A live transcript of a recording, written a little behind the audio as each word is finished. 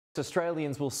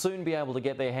Australians will soon be able to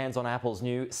get their hands on Apple's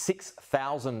new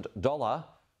 $6,000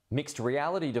 mixed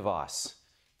reality device.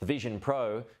 The Vision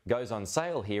Pro goes on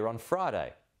sale here on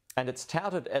Friday, and it's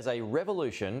touted as a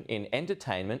revolution in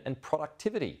entertainment and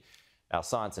productivity. Our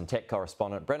science and tech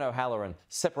correspondent Brent O'Halloran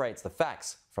separates the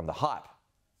facts from the hype.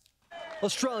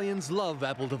 Australians love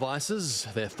Apple devices.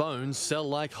 Their phones sell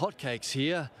like hotcakes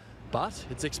here, but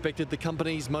it's expected the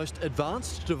company's most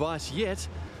advanced device yet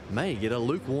may get a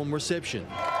lukewarm reception.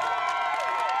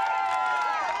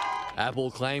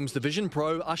 Apple claims the Vision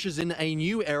Pro ushers in a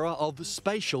new era of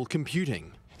spatial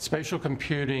computing. Spatial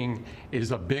computing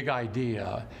is a big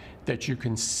idea that you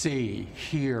can see,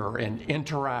 hear, and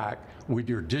interact with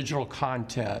your digital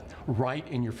content right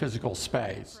in your physical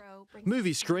space.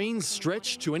 Movie screens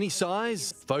stretched to any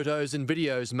size, photos and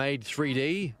videos made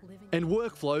 3D, and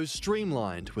workflows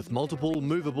streamlined with multiple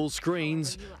movable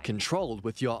screens controlled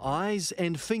with your eyes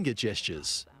and finger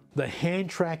gestures. The hand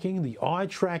tracking, the eye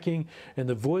tracking, and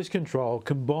the voice control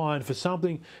combined for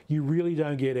something you really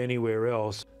don't get anywhere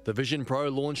else. The Vision Pro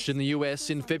launched in the US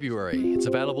in February. It's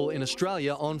available in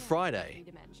Australia on Friday.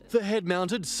 The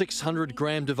head-mounted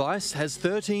 600-gram device has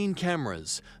 13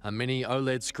 cameras, a mini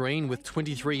OLED screen with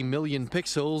 23 million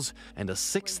pixels, and a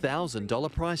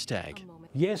 $6,000 price tag.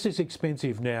 Yes, it's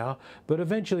expensive now, but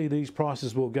eventually these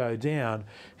prices will go down.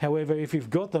 However, if you've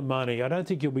got the money, I don't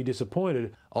think you'll be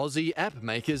disappointed. Aussie app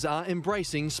makers are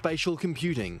embracing spatial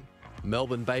computing.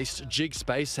 Melbourne-based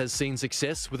JigSpace has seen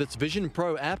success with its Vision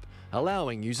Pro app,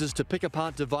 allowing users to pick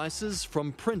apart devices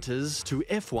from printers to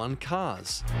F1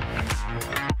 cars.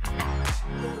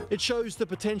 It shows the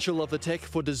potential of the tech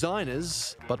for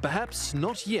designers, but perhaps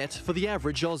not yet for the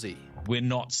average Aussie. We're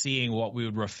not seeing what we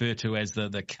would refer to as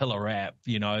the killer app,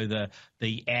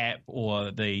 the app or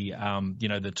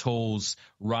the tools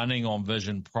running on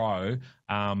Vision Pro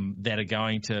that are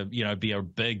going to, be a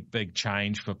big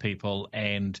change for people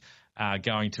and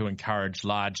going to encourage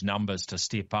large numbers to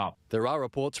step up. There are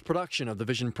reports production of the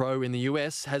Vision Pro in the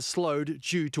US has slowed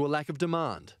due to a lack of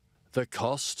demand. The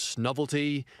cost,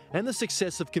 novelty, and the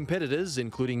success of competitors,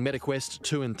 including MetaQuest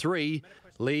 2 and 3,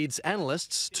 leads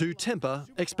analysts to temper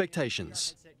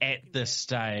expectations. At this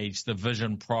stage, the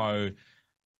Vision Pro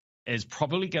is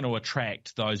probably going to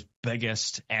attract those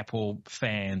biggest Apple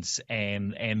fans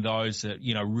and those that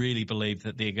really believe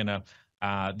that they're going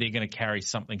to carry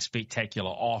something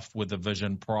spectacular off with the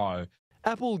Vision Pro.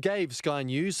 Apple gave Sky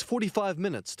News 45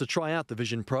 minutes to try out the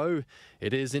Vision Pro.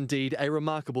 It is indeed a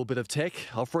remarkable bit of tech,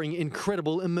 offering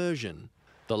incredible immersion.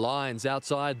 The lines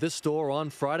outside this store on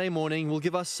Friday morning will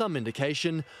give us some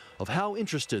indication of how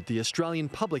interested the Australian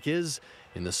public is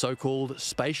in the so-called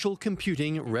spatial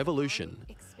computing revolution.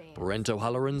 Brent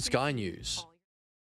O'Halloran, Sky News.